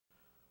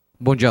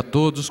Bom dia a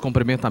todos,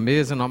 cumprimento a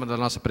mesa em nome da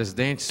nossa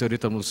presidente,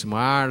 senhorita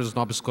Lucimar, os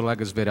nobres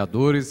colegas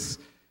vereadores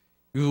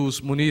e os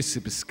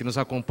munícipes que nos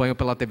acompanham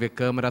pela TV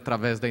Câmara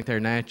através da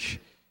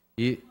internet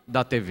e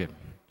da TV.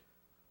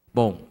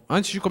 Bom,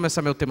 antes de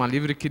começar meu tema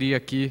livre, queria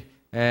aqui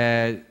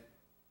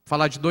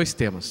falar de dois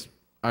temas.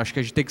 Acho que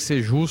a gente tem que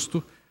ser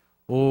justo.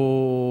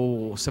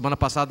 Semana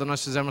passada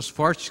nós fizemos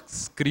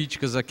fortes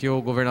críticas aqui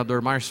ao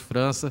governador Márcio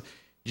França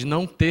de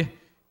não ter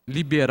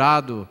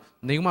liberado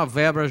nenhuma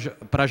verba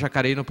para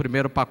Jacareí no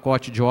primeiro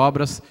pacote de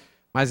obras,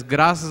 mas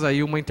graças a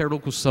uma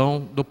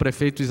interlocução do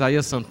prefeito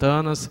Isaías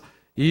Santanas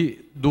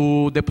e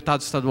do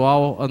deputado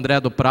estadual André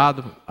do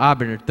Prado,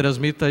 Abner,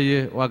 transmita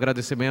aí o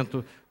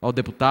agradecimento ao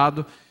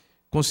deputado,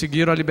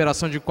 conseguiram a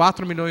liberação de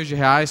 4 milhões de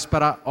reais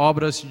para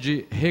obras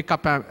de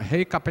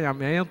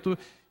recapeamento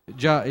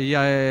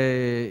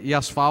e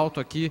asfalto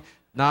aqui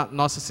na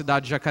nossa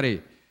cidade de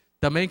Jacareí.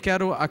 Também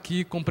quero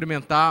aqui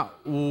cumprimentar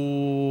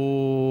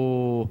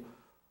o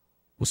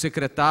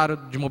secretário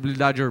de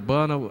Mobilidade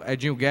Urbana,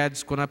 Edinho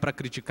Guedes. Quando é para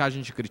criticar, a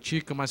gente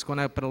critica, mas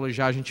quando é para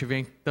elogiar, a gente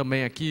vem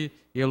também aqui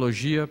e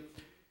elogia.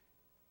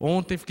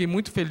 Ontem fiquei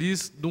muito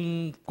feliz,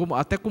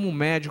 até como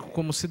médico,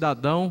 como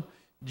cidadão,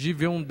 de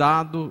ver um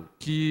dado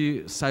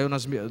que saiu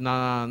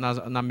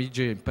na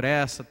mídia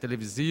impressa,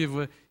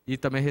 televisiva, e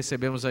também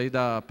recebemos aí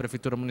da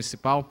Prefeitura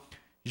Municipal.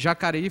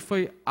 Jacareí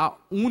foi a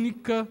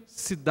única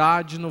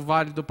cidade no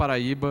Vale do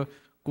Paraíba,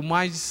 com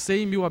mais de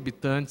 100 mil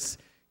habitantes,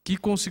 que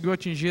conseguiu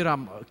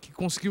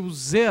conseguiu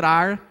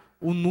zerar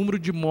o número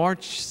de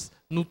mortes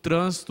no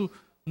trânsito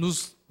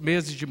nos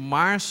meses de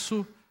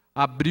março,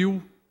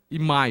 abril e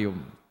maio.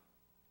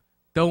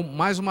 Então,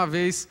 mais uma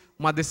vez,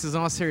 uma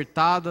decisão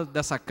acertada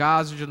dessa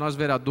casa, de nós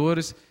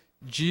vereadores,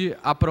 de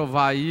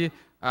aprovar aí,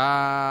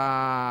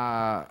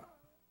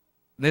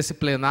 nesse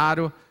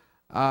plenário,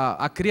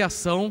 a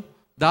criação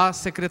da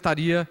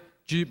Secretaria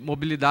de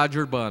Mobilidade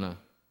Urbana.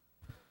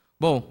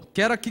 Bom,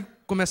 quero aqui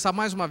começar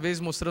mais uma vez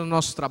mostrando o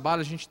nosso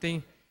trabalho. A gente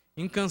tem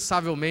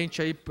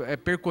incansavelmente aí,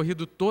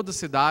 percorrido toda a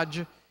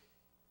cidade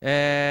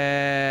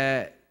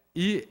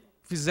e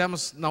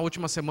fizemos na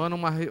última semana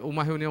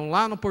uma reunião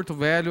lá no Porto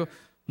Velho,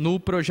 no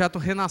projeto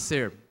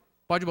Renascer.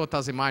 Pode botar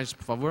as imagens,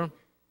 por favor?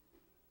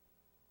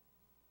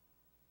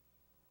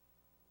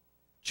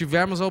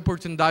 Tivemos a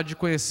oportunidade de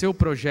conhecer o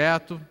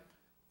projeto.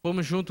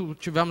 Fomos junto,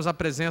 tivemos a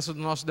presença do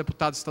nosso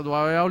deputado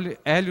estadual,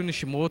 Hélio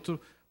Nishimoto,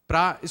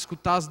 para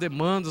escutar as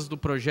demandas do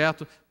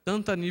projeto,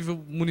 tanto a nível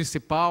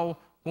municipal,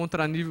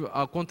 contra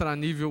a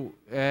nível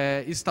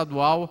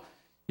estadual,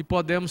 e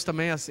podemos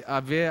também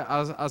ver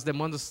as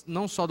demandas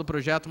não só do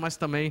projeto, mas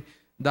também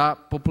da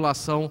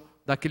população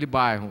daquele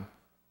bairro.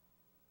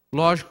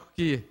 Lógico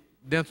que,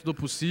 dentro do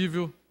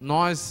possível,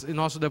 nós e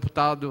nosso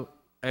deputado,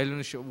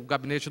 o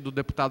gabinete do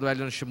deputado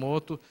Hélio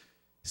Nishimoto,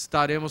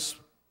 estaremos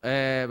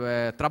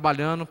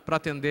trabalhando para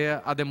atender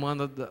a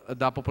demanda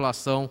da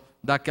população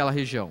daquela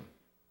região.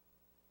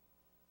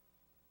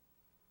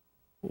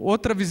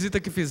 Outra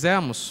visita que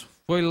fizemos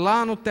foi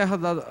lá no Terra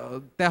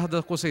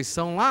da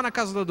Conceição, lá na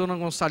casa da dona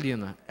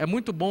Gonçalina. É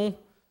muito bom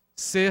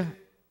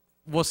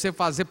você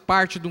fazer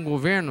parte de um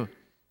governo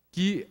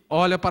que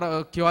olha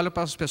para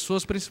as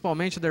pessoas,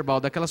 principalmente, Derbal,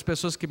 daquelas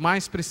pessoas que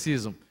mais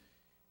precisam.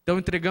 Então,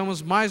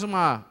 entregamos mais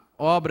uma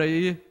obra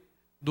aí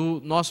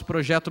do nosso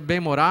projeto Bem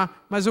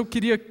Morar, mas eu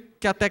queria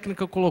que a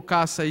técnica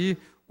colocasse aí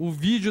o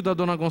vídeo da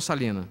dona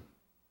Gonçalina.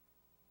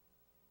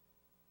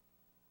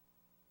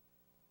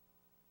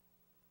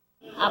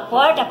 A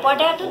porta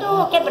era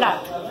tudo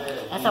quebrado.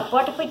 Essa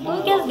porta foi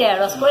tudo que eles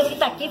deram. As coisas que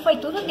estão aqui foi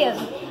tudo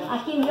mesmo.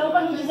 Aqui meu,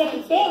 para não dizer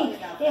que tem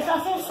só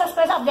essas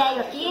coisas velhas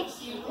aqui.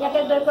 E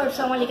aquele dois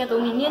porção ali que é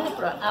do menino e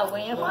pronto. O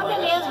banheiro foi uma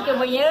beleza, porque o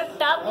banheiro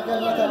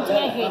não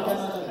tinha jeito.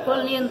 Ficou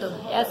lindo.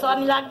 É só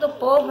milagre do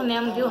povo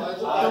mesmo, viu?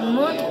 Estou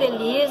muito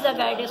feliz,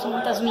 agradeço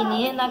muito as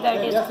meninas,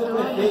 agradeço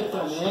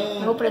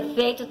tudo. O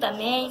prefeito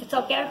também.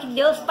 Só quero que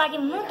Deus pague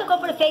muito o que o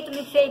prefeito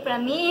me fez para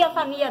mim e a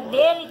família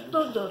dele,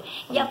 tudo.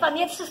 E a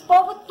família desses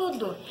povos,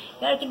 tudo.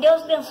 Quero que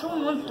Deus abençoe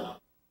muito.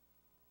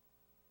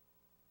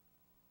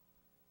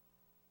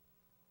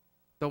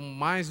 Então,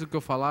 mais do que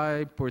eu falar,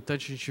 é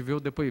importante a gente ver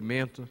o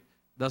depoimento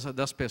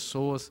das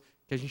pessoas,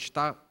 que a gente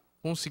está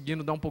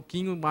conseguindo dar um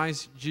pouquinho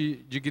mais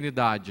de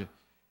dignidade.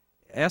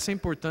 Essa é a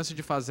importância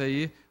de fazer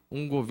aí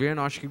um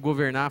governo. Eu acho que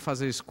governar,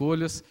 fazer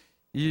escolhas,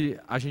 e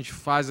a gente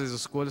faz as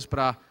escolhas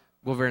para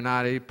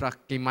governar aí para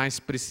quem mais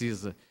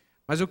precisa.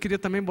 Mas eu queria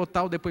também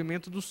botar o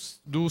depoimento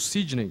do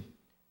Sidney,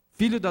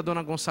 filho da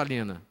dona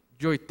Gonçalina,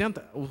 de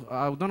 80,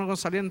 a dona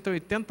Gonçalina tem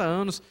 80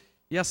 anos,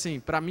 e assim,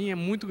 para mim é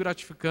muito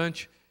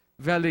gratificante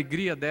ver a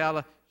alegria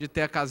dela de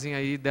ter a casinha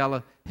aí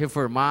dela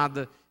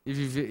reformada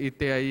e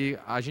ter aí,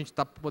 a gente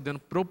está podendo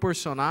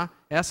proporcionar,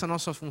 essa é a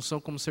nossa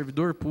função como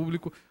servidor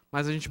público,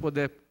 mas a gente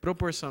poder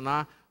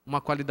proporcionar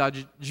uma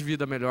qualidade de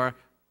vida melhor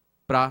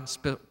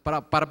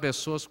para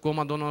pessoas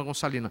como a dona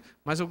Gonçalina.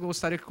 Mas eu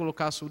gostaria que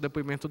colocasse o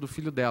depoimento do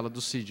filho dela,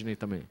 do Sidney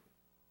também.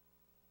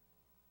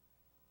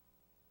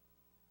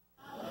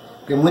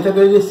 Fiquei muito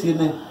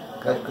agradecido, né?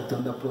 Cara,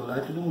 escutando da Pro lá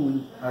e todo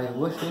mundo. Eu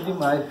gostei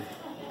demais.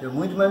 É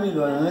muito mais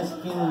melhor. Antes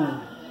que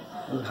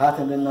os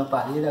ratos andando na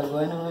parede,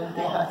 agora não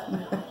tem rato.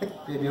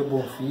 Teve o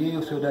Bonfim,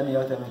 o seu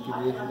Daniel também que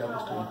veio ajudar a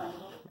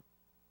construir.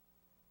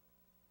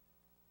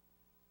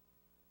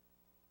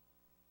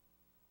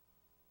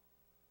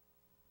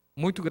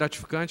 Muito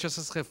gratificante.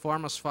 Essas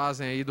reformas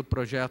fazem aí do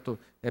projeto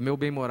Meu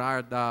Bem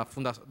Morar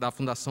da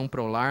Fundação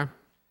Prolar.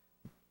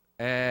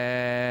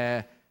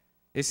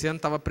 Esse ano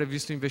estava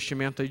previsto um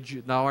investimento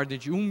aí na ordem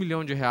de R$1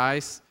 milhão,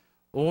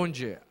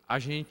 onde a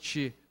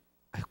gente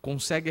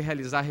consegue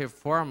realizar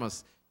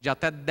reformas de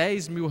até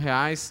R$10 mil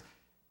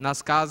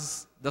nas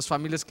casas das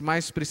famílias que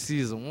mais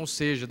precisam, ou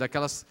seja,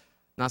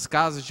 nas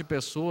casas de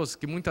pessoas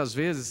que muitas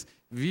vezes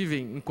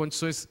vivem em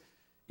condições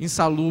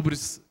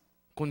insalubres,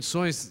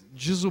 condições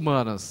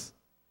desumanas.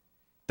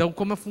 Então,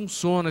 como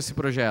funciona esse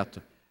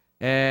projeto?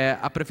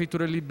 A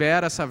Prefeitura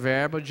libera essa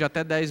verba de até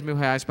R$10 mil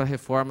para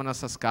reforma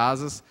nessas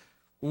casas.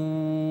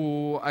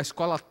 A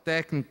Escola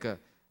Técnica,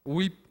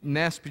 o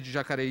INESP de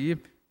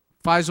Jacareí,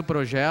 faz o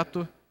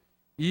projeto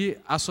e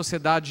a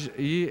sociedade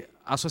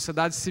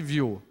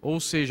civil, ou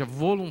seja,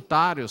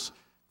 voluntários,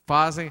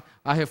 fazem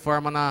a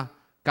reforma na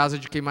casa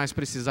de quem mais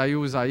precisa. Aí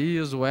o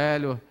Isaías, o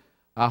Hélio,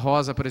 a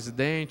Rosa,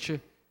 presidente.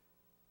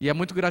 E é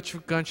muito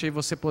gratificante aí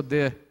você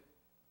poder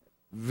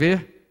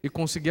ver e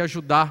conseguir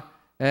ajudar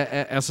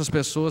essas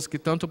pessoas que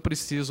tanto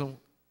precisam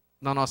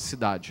na nossa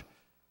cidade.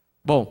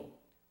 Bom,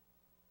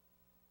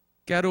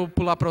 quero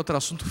pular para outro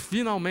assunto.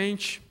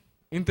 Finalmente,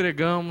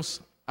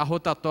 entregamos a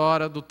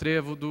rotatória do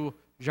trevo do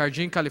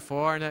Jardim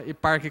Califórnia e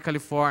Parque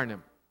Califórnia.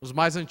 Os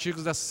mais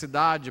antigos dessa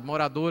cidade,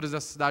 moradores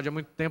dessa cidade há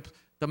muito tempo,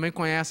 também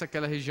conhecem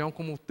aquela região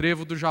como o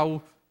Trevo do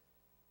Jaú.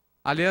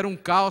 Ali era um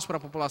caos para a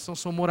população,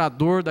 sou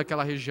morador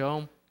daquela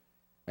região.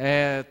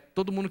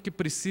 Todo mundo que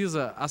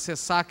precisa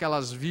acessar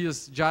aquelas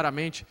vias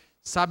diariamente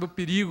sabe o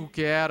perigo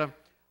que era,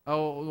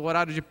 o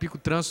horário de pico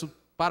trânsito.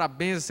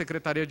 Parabéns à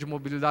Secretaria de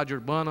Mobilidade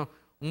Urbana,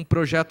 um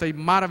projeto aí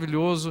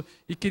maravilhoso,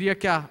 e queria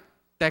que a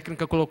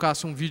técnica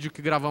colocasse um vídeo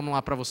que gravamos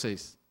lá para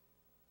vocês.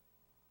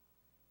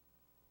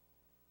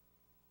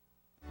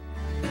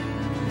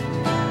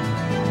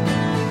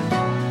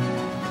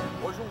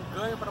 Hoje um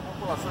ganho para a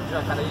população de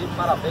Jacareí.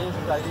 Parabéns,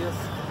 Isaías,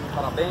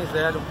 parabéns,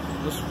 Hélio,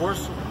 no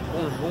esforço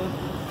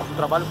conjunto, no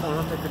trabalho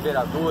conjunto entre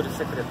vereadores,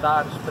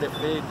 secretários,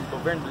 prefeitos,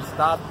 governo do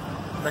estado,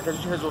 para que a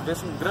gente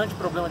resolvesse um grande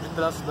problema de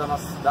trânsito da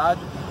nossa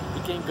cidade. E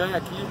quem ganha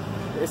aqui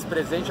esse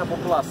presente é a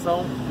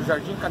população do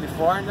Jardim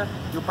Califórnia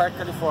e o Parque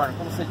Califórnia.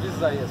 Como você diz,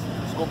 Isaías,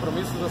 os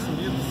compromissos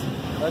assumidos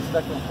antes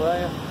da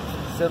campanha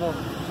sendo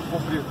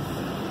cumpridos.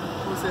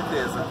 Com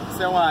certeza.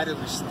 Isso é uma área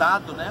do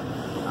Estado, né?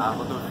 A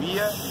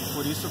rodovia, e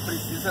por isso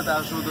precisa da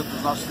ajuda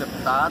dos nossos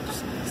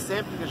deputados.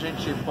 Sempre que a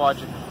gente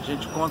pode, a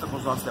gente conta com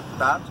os nossos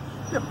deputados.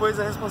 Depois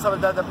a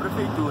responsabilidade da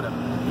Prefeitura.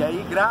 E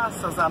aí,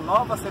 graças à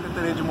nova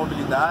Secretaria de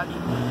Mobilidade,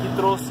 que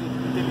trouxe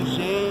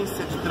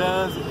inteligência de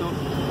trânsito,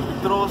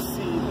 que trouxe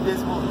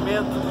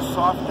desenvolvimento de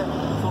software,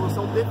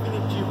 solução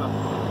definitiva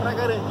para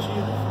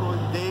garantir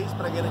fluidez,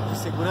 para garantir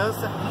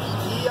segurança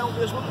e, ao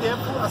mesmo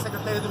tempo, a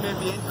Secretaria do Meio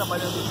Ambiente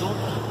trabalhando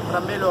junto para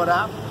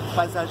melhorar o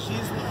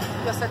paisagismo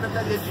e a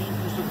Secretaria de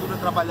Infraestrutura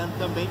trabalhando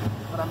também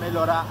para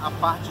melhorar a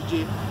parte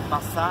de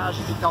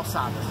passagem e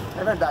calçadas.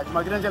 É verdade,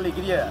 uma grande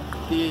alegria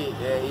ter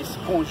esse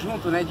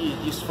conjunto, né,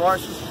 de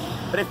esforços.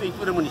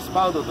 Prefeitura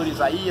Municipal, doutor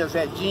Isaías,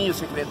 Edinho,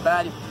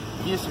 secretário,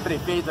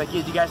 vice-prefeito aqui,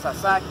 Edgar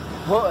Sasaki,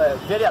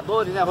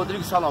 vereadores, né,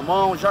 Rodrigo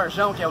Salomon,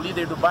 Jorjão, que é o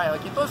líder do bairro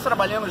aqui, todos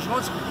trabalhando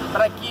juntos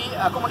para que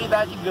a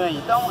comunidade ganhe.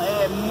 Então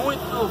é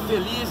muito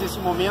feliz esse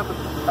momento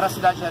para a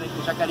cidade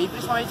de Jacareí,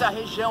 principalmente a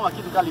região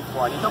aqui do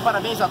Califórnia. Então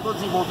parabéns a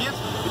todos envolvidos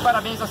e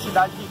parabéns à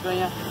cidade que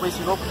ganha com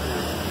esse novo.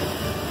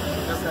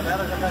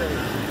 Acelera, Jacareí.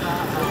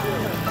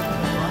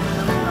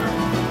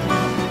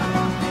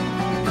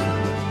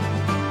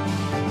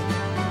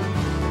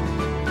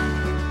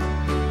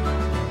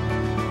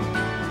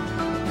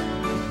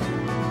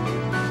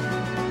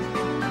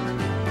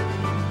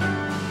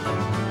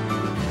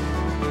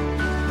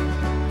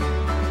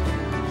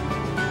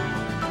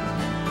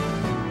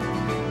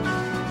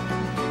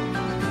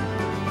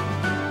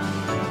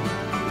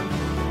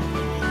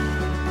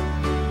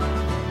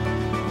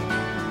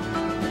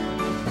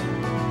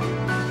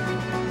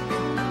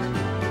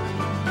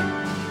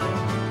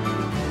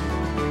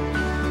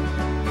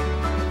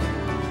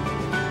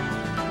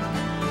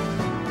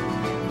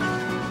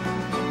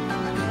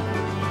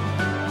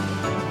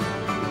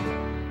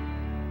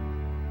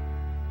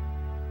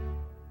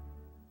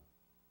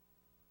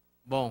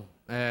 Bom,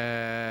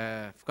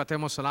 fico até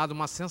emocionado,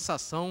 uma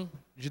sensação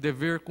de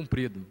dever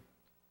cumprido.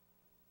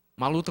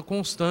 Uma luta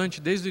constante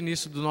desde o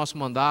início do nosso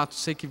mandato.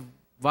 Sei que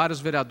vários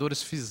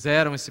vereadores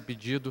fizeram esse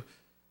pedido,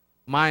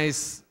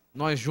 mas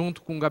nós,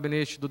 junto com o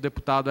gabinete do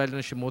deputado Hélio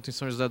Nishimoto em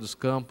São José dos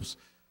Campos,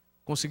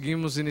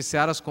 conseguimos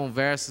iniciar as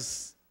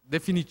conversas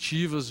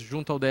definitivas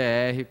junto ao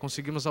DR,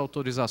 conseguimos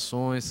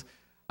autorizações,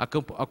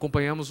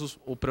 acompanhamos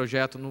o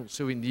projeto no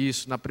seu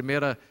início, na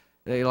primeira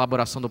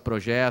elaboração do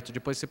projeto.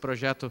 Depois esse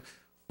projeto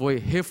foi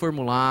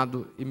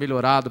reformulado e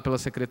melhorado pela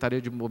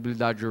Secretaria de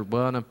Mobilidade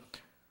Urbana.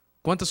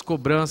 Quantas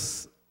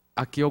cobranças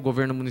aqui ao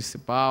governo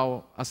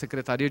municipal, à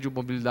Secretaria de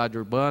Mobilidade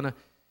Urbana,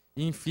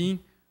 e,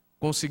 enfim,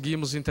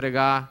 conseguimos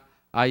entregar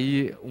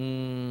aí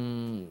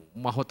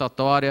uma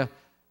rotatória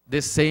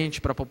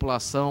decente para a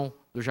população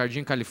do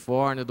Jardim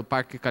Califórnia, do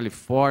Parque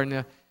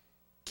Califórnia,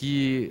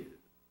 que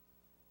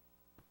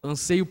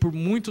anseio por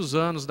muitos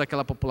anos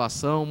daquela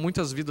população,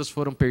 muitas vidas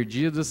foram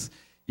perdidas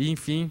e,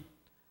 enfim,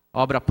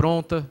 obra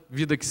pronta,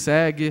 vida que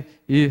segue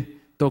e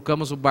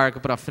tocamos o barco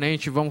para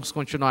frente e vamos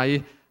continuar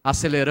aí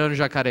acelerando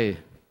Jacareí.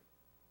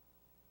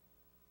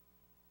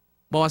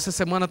 Bom, essa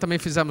semana também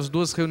fizemos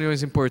 2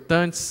 reuniões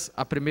importantes.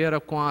 A primeira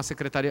com a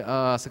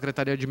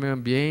Secretaria de Meio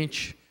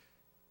Ambiente,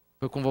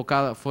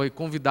 foi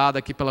convidada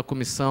aqui pela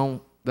comissão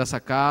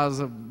dessa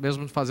casa,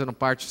 mesmo fazendo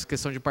parte,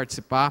 questão de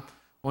participar,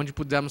 onde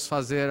pudemos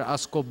fazer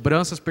as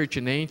cobranças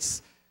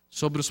pertinentes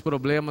sobre os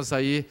problemas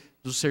aí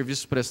dos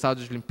serviços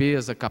prestados de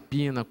limpeza,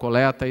 capina,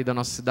 coleta aí das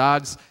nossas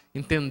cidades.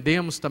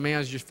 Entendemos também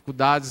as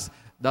dificuldades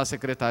da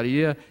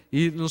Secretaria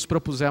e nos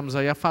propusemos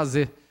aí a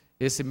fazer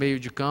esse meio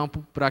de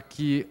campo para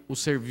que o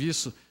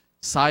serviço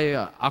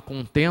saia a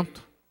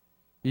contento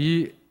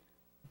e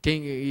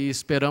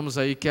esperamos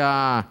aí que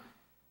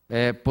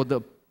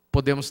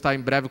podemos estar em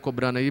breve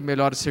cobrando aí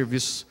melhores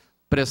serviços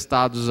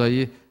prestados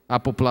aí à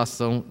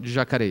população de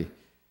Jacareí.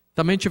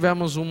 Também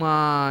tivemos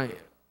uma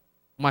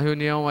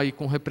reunião aí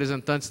com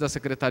representantes da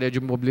Secretaria de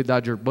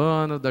Mobilidade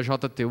Urbana, da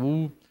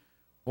JTU,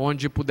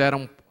 onde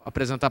puderam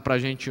apresentar para a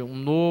gente um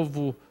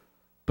novo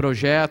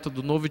projeto,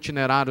 do novo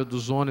itinerário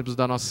dos ônibus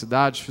da nossa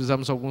cidade.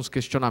 Fizemos alguns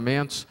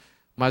questionamentos,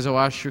 mas eu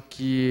acho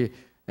que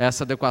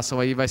essa adequação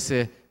aí vai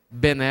ser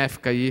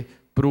benéfica aí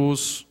para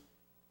os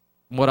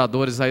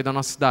moradores aí da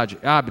nossa cidade.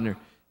 Abner,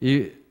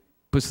 e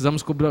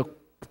precisamos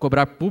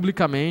cobrar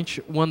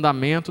publicamente o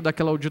andamento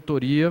daquela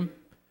auditoria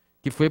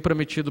que foi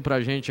prometido para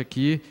a gente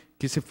aqui,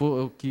 que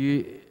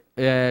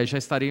já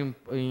estaria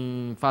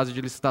em fase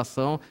de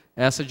licitação.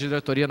 Essa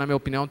diretoria, na minha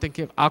opinião, tem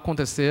que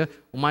acontecer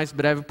o mais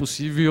breve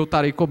possível e eu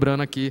estarei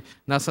cobrando aqui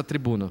nessa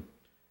tribuna.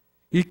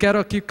 E quero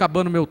aqui,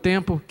 acabando meu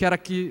tempo,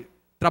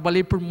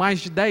 trabalhei por mais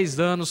de 10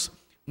 anos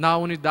na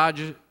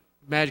Unidade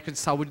Médica de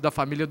Saúde da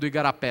Família do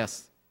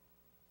Igarapés.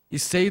 E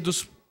sei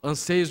dos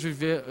anseios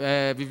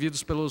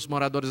vividos pelos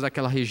moradores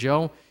daquela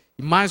região.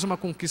 E mais uma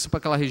conquista para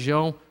aquela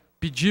região.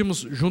 Pedimos,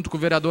 junto com o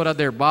vereador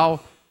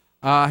Aderbal,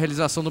 a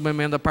realização de uma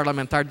emenda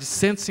parlamentar de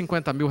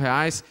R$150 mil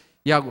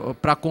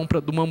para a compra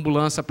de uma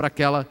ambulância para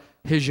aquela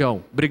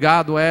região.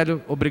 Obrigado,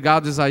 Hélio.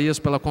 Obrigado, Isaías,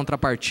 pela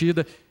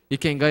contrapartida. E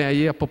quem ganha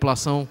aí é a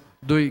população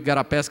do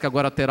Igarapés, que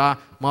agora terá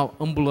uma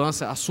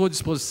ambulância à sua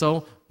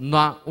disposição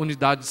na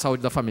Unidade de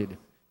Saúde da Família.